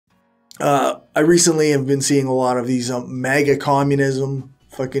I recently have been seeing a lot of these MAGA Communism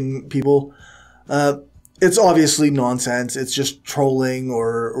fucking people. It's obviously nonsense. It's just trolling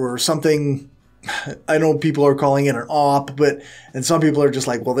or something. I know people are calling it an op, and some people are just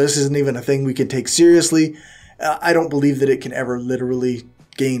like, well, this isn't even a thing we can take seriously. I don't believe that it can ever literally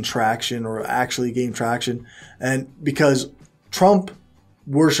gain traction or actually gain traction. And because Trump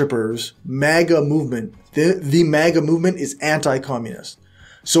worshippers, MAGA movement, the MAGA movement is anti-communist.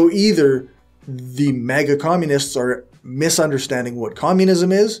 So either the MAGA communists are misunderstanding what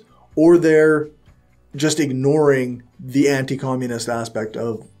communism is, or they're just ignoring the anti-communist aspect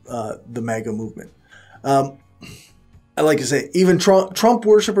of the MAGA movement. I like to say, even Trump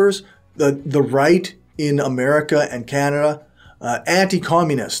worshippers, the right in America and Canada,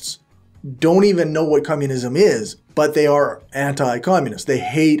 anti-communists don't even know what communism is, but they are anti-communist. They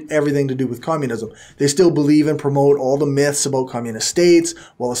hate everything to do with communism. They still believe and promote all the myths about communist states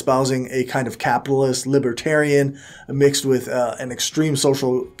while espousing a kind of capitalist libertarian mixed with an extreme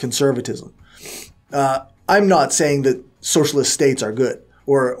social conservatism. I'm not saying that socialist states are good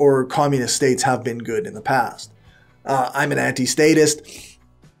or communist states have been good in the past. I'm an anti-statist.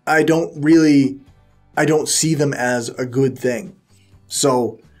 I don't see them as a good thing.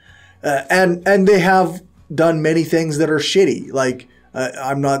 So, and they have done many things that are shitty. Like,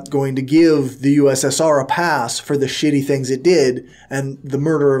 I'm not going to give the USSR a pass for the shitty things it did and the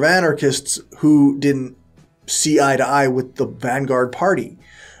murder of anarchists who didn't see eye to eye with the vanguard party.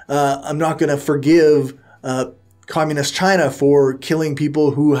 I'm not going to forgive communist China for killing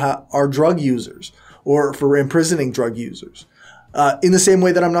people who are drug users or for imprisoning drug users. In the same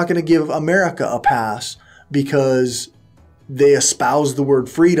way that I'm not going to give America a pass because they espouse the word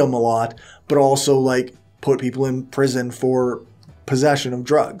freedom a lot, but also like put people in prison for possession of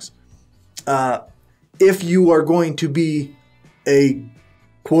drugs. If you are going to be a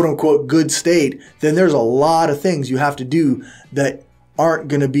quote unquote good state, then there's a lot of things you have to do that aren't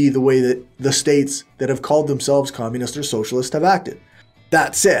going to be the way that the states that have called themselves communist or socialist have acted.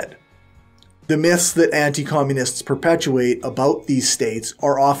 That said, the myths that anti-communists perpetuate about these states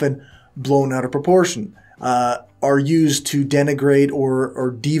are often blown out of proportion, are used to denigrate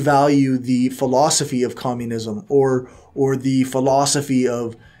or devalue the philosophy of communism or the philosophy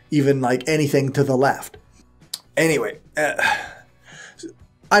of even like anything to the left. Anyway,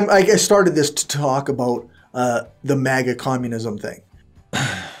 I started this to talk about the MAGA communism thing.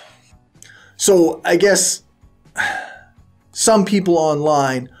 So I guess some people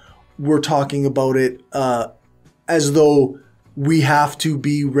online were talking about it as though we have to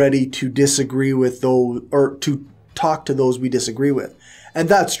be ready to disagree with those, or to talk to those we disagree with. And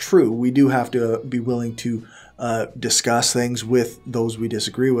that's true. We do have to be willing to discuss things with those we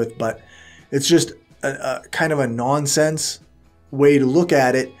disagree with, but it's just a kind of a nonsense way to look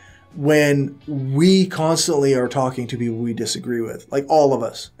at it when we constantly are talking to people we disagree with. Like all of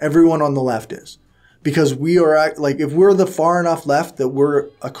us, everyone on the left is. Because we are, like, if we're the far enough left that we're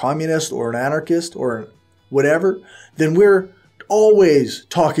a communist or an anarchist or whatever, then we're always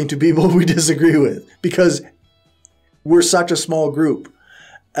talking to people we disagree with because we're such a small group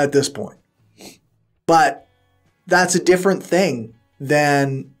at this point. But that's a different thing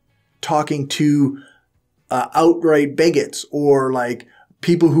than talking to outright bigots or like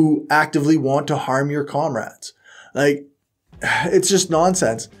people who actively want to harm your comrades. Like, it's just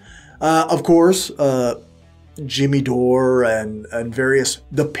nonsense. Of course, Jimmy Dore and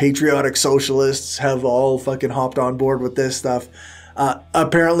the patriotic socialists have all fucking hopped on board with this stuff.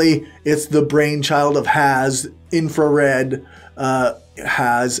 Apparently, it's the brainchild of Has, Infrared,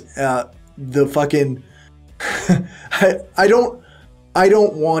 Has, the fucking... I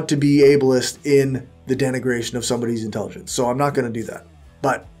don't want to be ableist in the denigration of somebody's intelligence, so I'm not going to do that.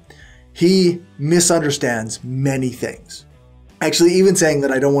 But he misunderstands many things. Actually, even saying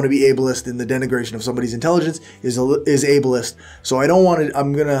that I don't want to be ableist in the denigration of somebody's intelligence is ableist. So I don't want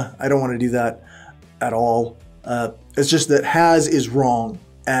to do that at all. It's just that Has is wrong,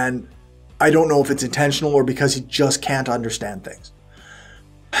 and I don't know if it's intentional or because he just can't understand things.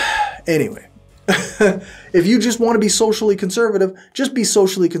 Anyway, if you just want to be socially conservative, just be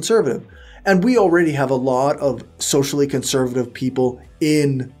socially conservative. And we already have a lot of socially conservative people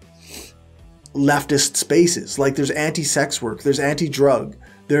in leftist spaces. Like there's anti-sex work, there's anti-drug,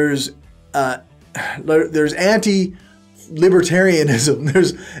 there's anti-libertarianism,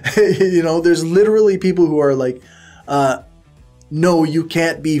 there's there's literally people who are like, no, you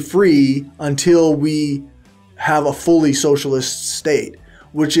can't be free until we have a fully socialist state,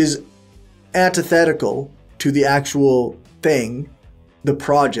 which is antithetical to the actual thing, the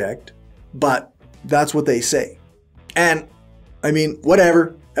project, but that's what they say. And I mean,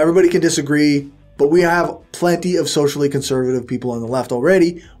 whatever. Everybody can disagree, but we have plenty of socially conservative people on the left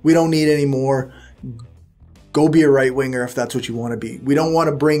already. We don't need any more. Go be a right-winger if that's what you want to be. We don't want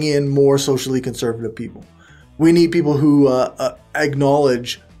to bring in more socially conservative people. We need people who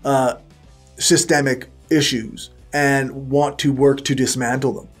acknowledge systemic issues and want to work to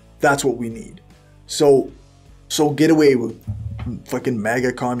dismantle them. That's what we need. So get away with fucking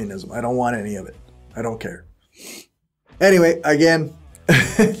MAGA communism. I don't want any of it. I don't care. Anyway, again,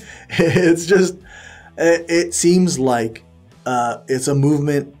 it's just, it seems like it's a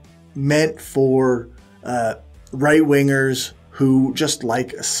movement meant for right-wingers who just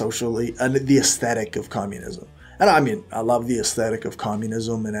like socially, the aesthetic of communism. And I mean, I love the aesthetic of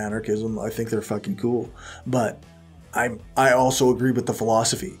communism and anarchism. I think they're fucking cool. But I also agree with the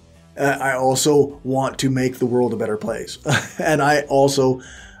philosophy. I also want to make the world a better place. And I also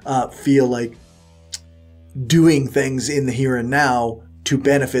feel like doing things in the here and now to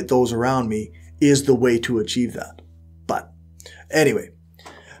benefit those around me is the way to achieve that. But anyway,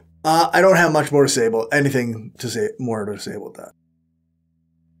 I don't have much more to say about anything more to say about that.